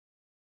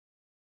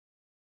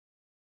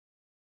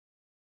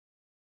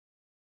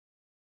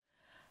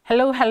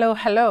Hello, hello,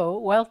 hello.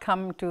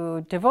 Welcome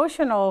to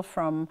devotional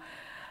from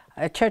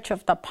Church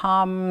of the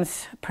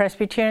Palms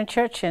Presbyterian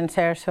Church in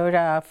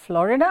Sarasota,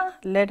 Florida.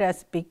 Let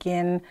us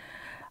begin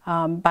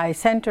by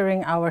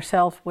centering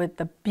ourselves with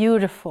the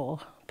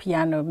beautiful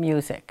piano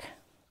music.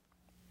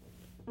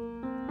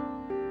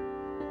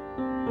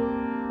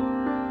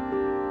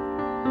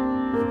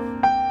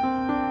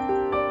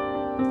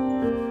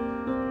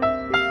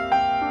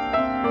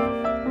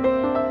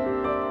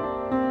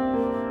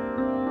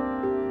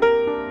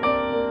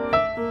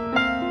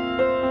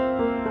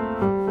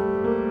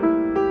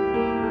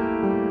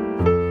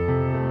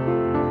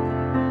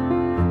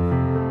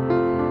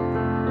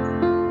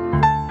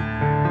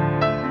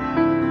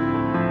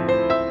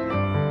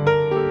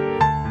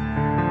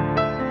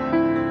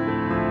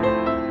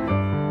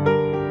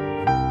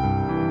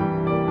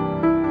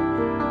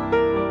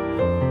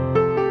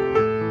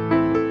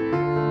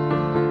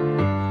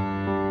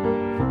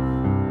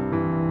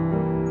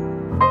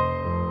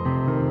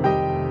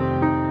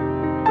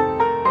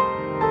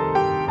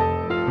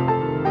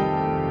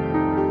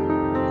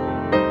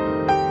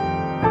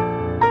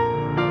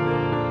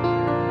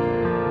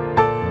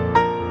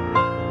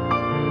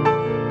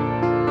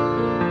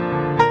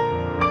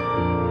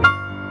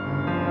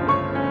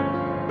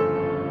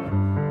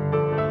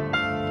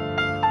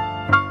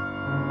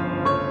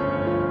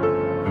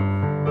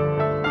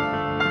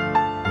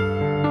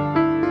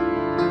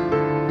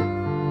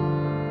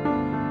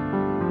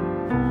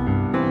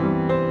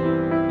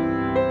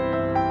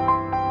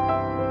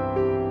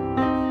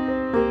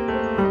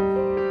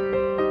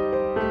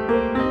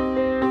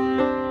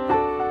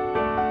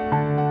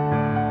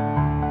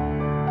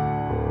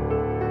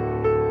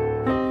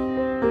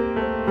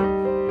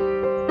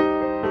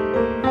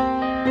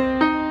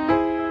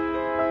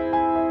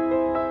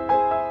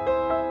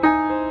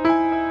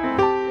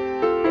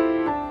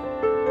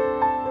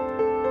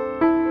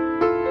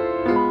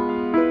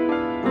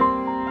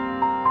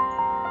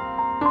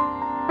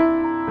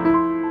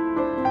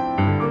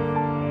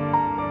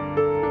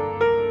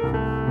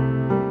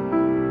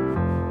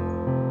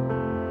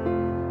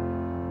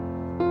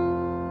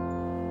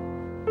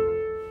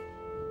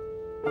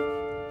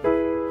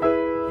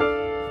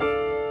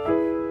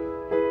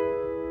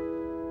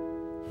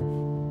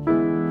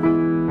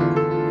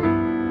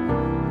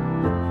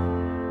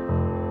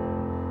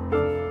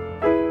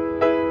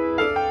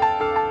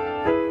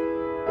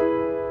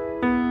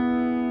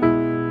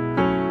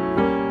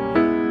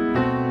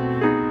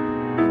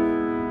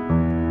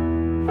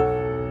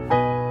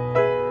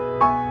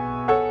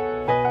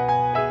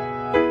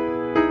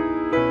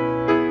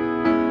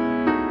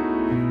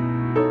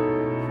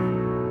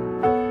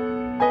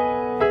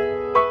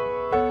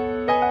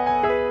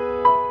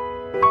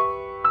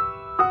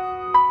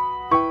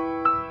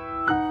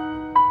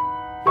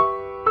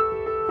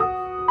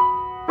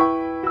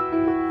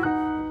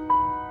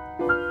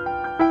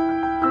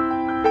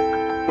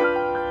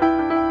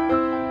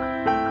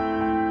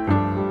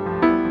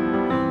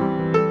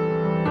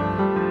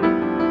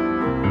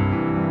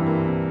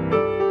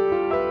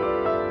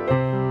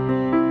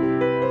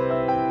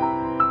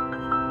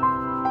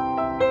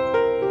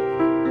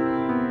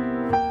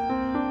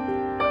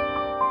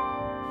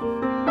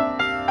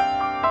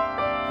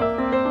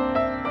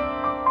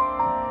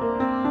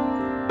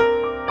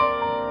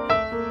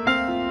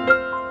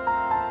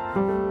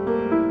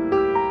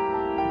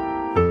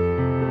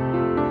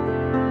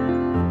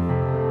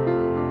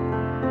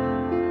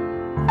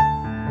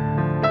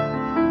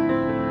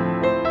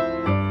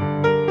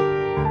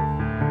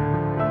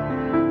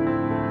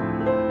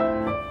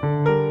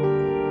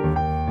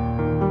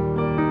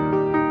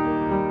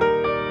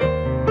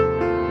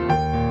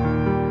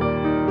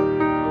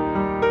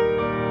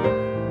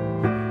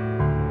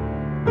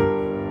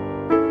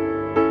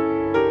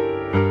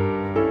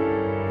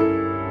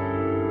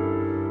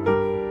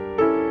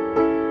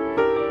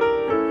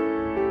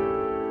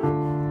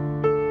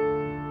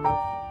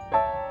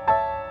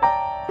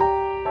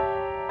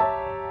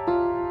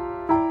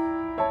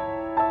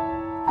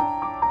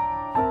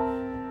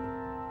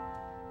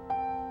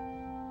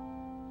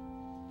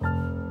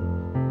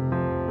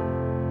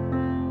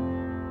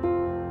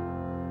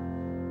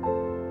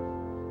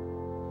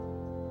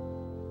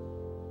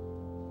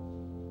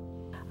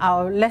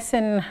 Our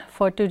lesson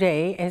for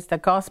today is the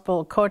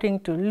Gospel according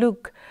to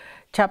Luke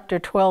chapter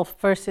 12,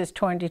 verses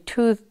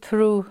 22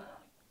 through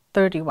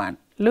 31.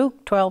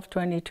 Luke 12,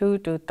 22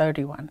 to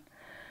 31.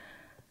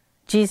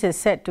 Jesus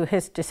said to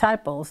his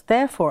disciples,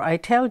 "Therefore I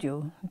tell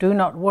you, do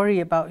not worry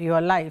about your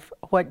life,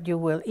 what you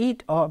will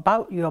eat, or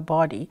about your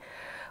body,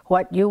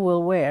 what you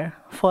will wear.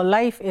 For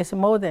life is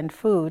more than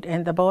food,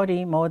 and the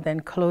body more than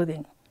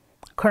clothing.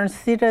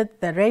 Consider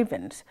the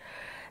ravens.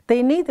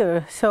 They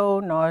neither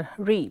sow nor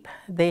reap.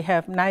 They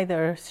have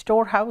neither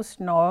storehouse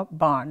nor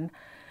barn,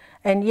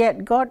 and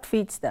yet God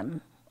feeds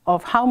them.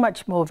 Of how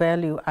much more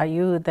value are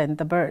you than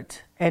the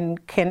birds?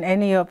 And can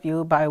any of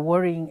you, by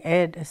worrying,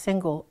 add a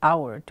single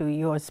hour to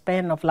your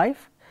span of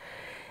life?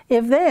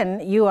 If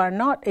then you are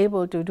not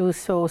able to do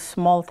so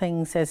small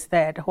things as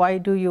that, why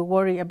do you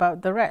worry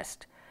about the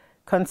rest?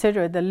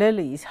 Consider the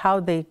lilies, how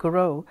they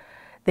grow.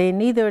 They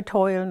neither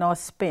toil nor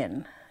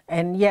spin.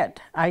 And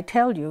yet, I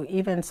tell you,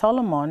 even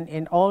Solomon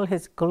in all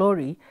his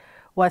glory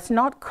was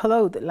not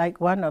clothed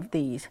like one of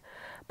these.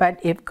 But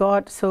if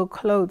God so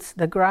clothes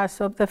the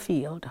grass of the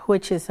field,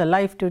 which is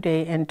alive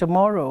today and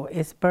tomorrow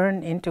is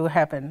burned into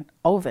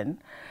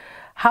oven,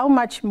 how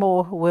much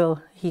more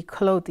will he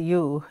clothe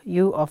you,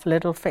 you of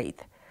little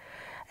faith?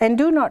 And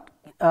do not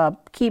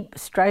keep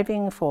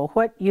striving for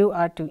what you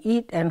are to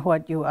eat and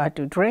what you are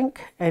to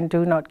drink, and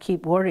do not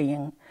keep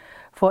worrying.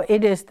 For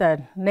it is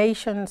the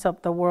nations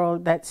of the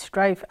world that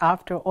strive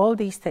after all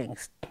these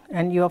things,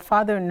 and your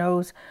Father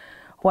knows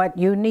that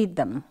you need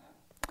them.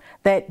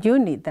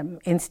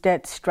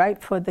 Instead, strive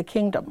for the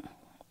kingdom,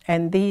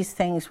 and these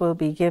things will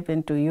be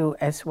given to you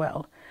as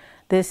well.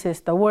 This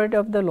is the word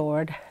of the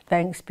Lord.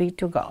 Thanks be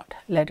to God.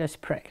 Let us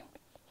pray.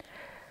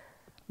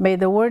 May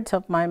the words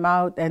of my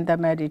mouth and the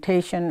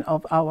meditation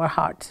of our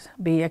hearts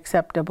be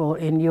acceptable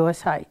in your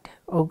sight,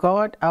 O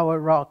God,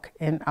 our rock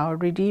and our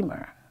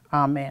Redeemer.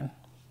 Amen.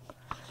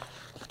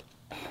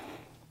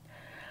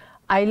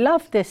 I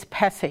love this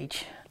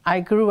passage.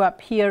 I grew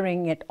up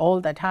hearing it all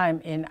the time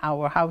in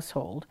our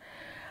household.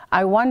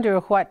 I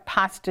wonder what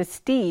Pastor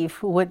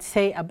Steve would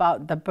say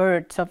about the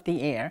birds of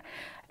the air,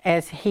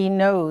 as he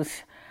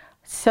knows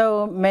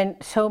so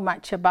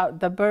much about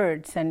the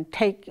birds and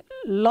take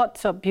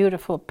lots of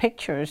beautiful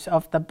pictures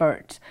of the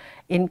birds,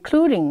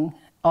 including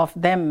of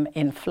them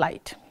in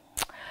flight.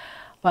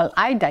 Well,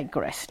 I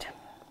digressed.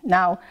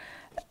 Now,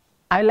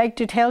 I like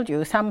to tell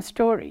you some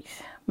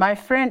stories. My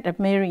friend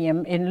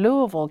Miriam in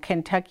Louisville,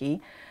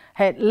 Kentucky,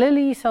 had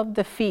lilies of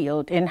the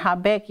field in her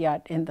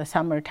backyard in the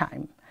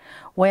summertime.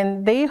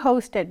 When they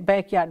hosted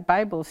backyard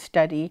Bible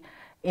study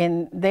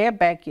in their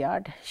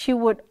backyard, she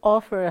would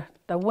offer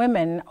the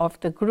women of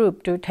the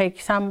group to take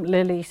some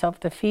lilies of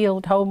the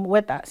field home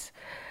with us.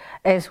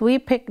 As we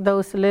picked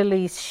those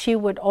lilies, she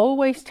would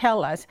always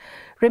tell us,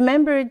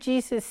 remember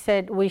Jesus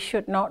said we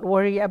should not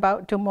worry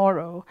about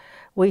tomorrow.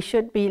 We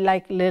should be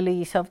like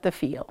lilies of the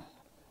field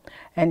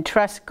and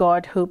trust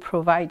God who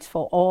provides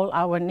for all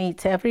our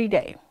needs every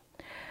day.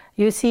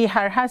 You see,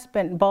 her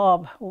husband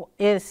Bob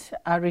is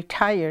a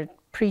retired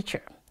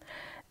preacher.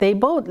 They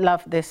both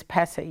love this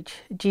passage,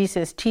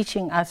 Jesus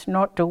teaching us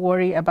not to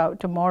worry about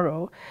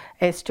tomorrow,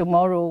 as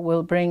tomorrow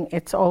will bring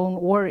its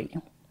own worry.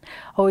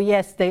 Oh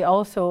yes, they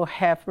also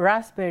have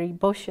raspberry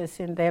bushes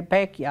in their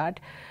backyard,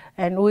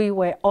 and we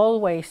were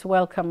always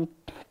welcome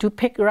to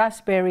pick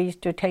raspberries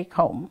to take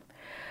home.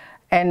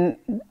 And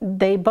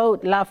they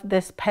both love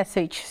this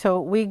passage,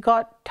 so we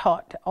got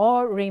taught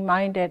or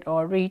reminded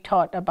or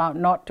retaught about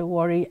not to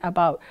worry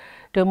about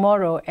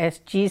tomorrow as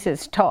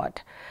Jesus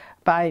taught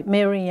by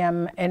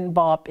Miriam and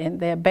Bob in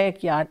their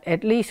backyard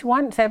at least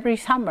once every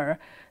summer,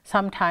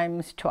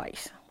 sometimes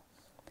twice.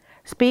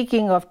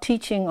 Speaking of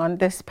teaching on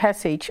this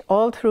passage,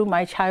 all through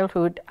my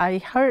childhood, I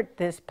heard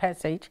this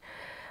passage.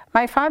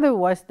 My father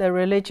was the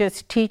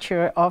religious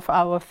teacher of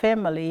our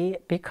family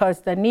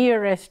because the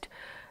nearest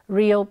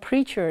real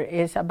preacher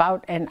is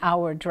about an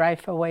hour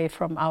drive away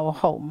from our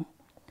home.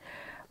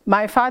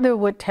 My father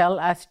would tell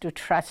us to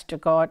trust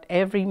God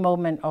every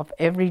moment of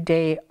every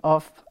day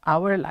of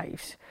our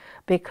lives,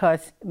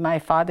 because my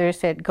father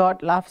said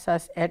God loves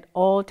us at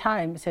all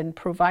times and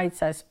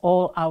provides us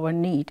all our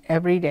need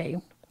every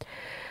day.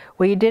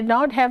 We did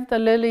not have the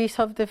lilies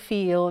of the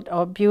field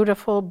or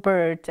beautiful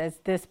birds, as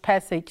this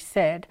passage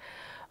said.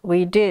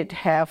 We did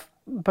have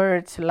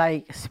birds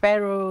like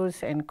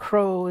sparrows and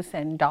crows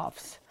and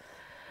doves.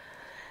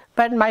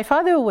 But my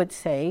father would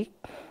say,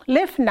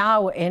 live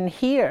now and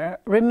here.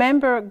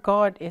 Remember,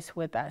 God is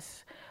with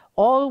us.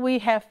 All we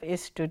have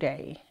is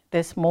today,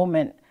 this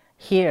moment,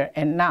 here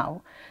and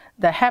now.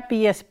 The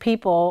happiest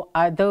people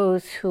are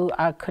those who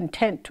are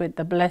content with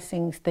the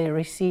blessings they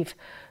receive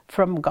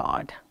from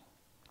God.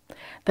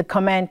 The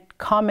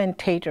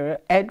commentator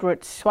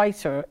Edward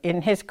Schweitzer,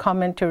 in his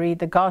commentary,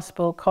 The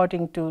Gospel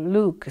According to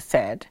Luke,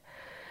 said,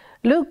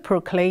 Luke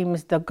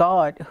proclaims the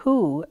God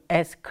who,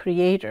 as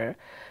creator,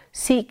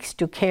 seeks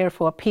to care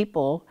for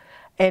people,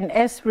 and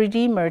as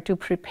Redeemer to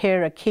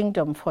prepare a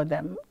kingdom for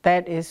them.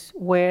 That is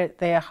where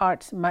their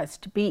hearts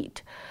must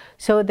beat,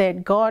 so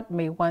that God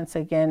may once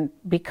again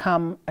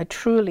become a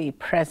truly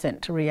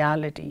present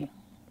reality.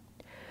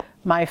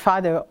 My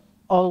father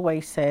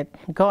always said,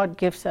 God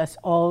gives us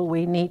all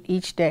we need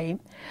each day.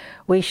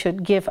 We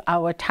should give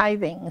our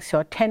tithings,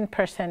 or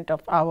 10%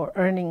 of our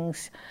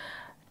earnings,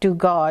 to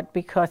God,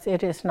 because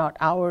it is not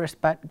ours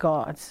but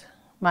God's.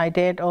 My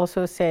dad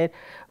also said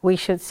we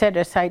should set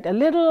aside a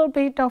little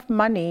bit of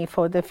money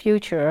for the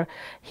future.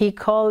 He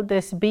called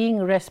this being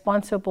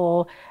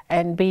responsible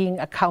and being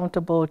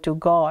accountable to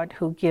God,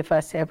 who gives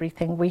us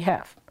everything we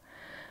have.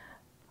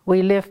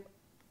 We live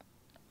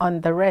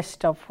on the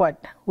rest of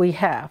what we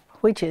have,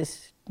 which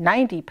is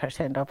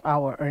 90% of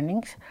our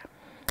earnings.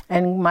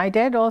 And my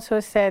dad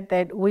also said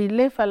that we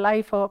live a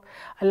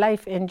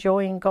life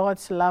enjoying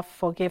God's love,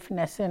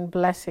 forgiveness, and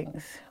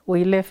blessings.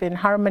 We live in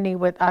harmony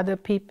with other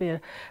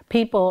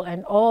people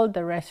and all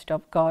the rest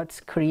of God's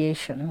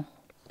creation.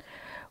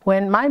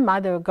 When my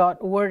mother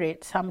got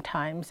worried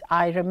sometimes,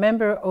 I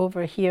remember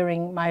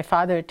overhearing my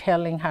father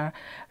telling her,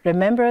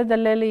 "Remember the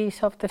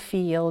lilies of the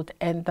field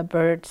and the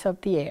birds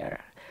of the air."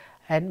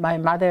 And my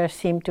mother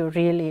seemed to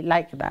really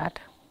like that.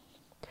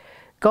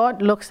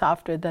 God looks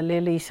after the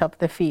lilies of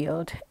the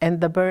field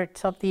and the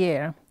birds of the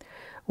air.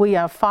 We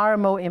are far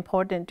more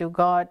important to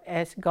God,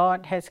 as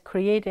God has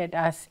created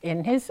us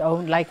in His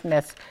own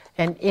likeness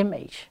and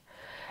image.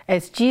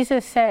 As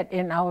Jesus said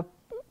in our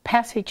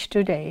passage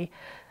today,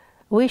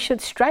 we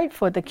should strive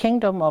for the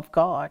kingdom of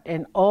God,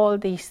 and all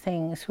these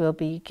things will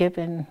be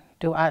given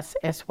to us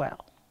as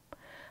well.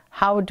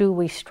 How do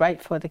we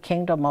strive for the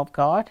kingdom of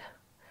God?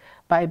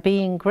 By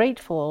being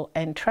grateful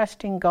and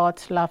trusting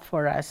God's love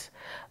for us,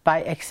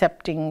 by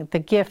accepting the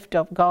gift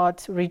of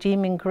God's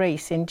redeeming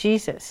grace in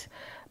Jesus,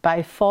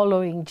 by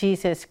following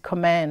Jesus'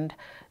 command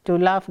to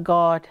love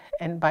God,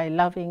 and by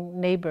loving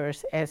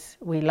neighbors as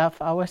we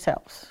love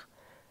ourselves.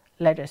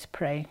 Let us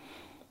pray.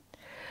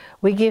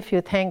 We give you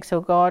thanks, O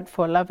God,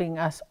 for loving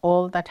us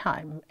all the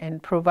time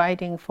and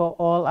providing for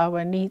all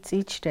our needs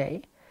each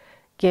day.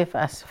 Give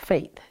us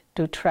faith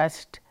to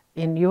trust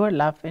in your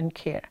love and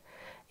care.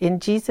 In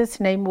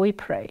Jesus' name we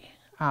pray.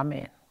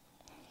 Amen.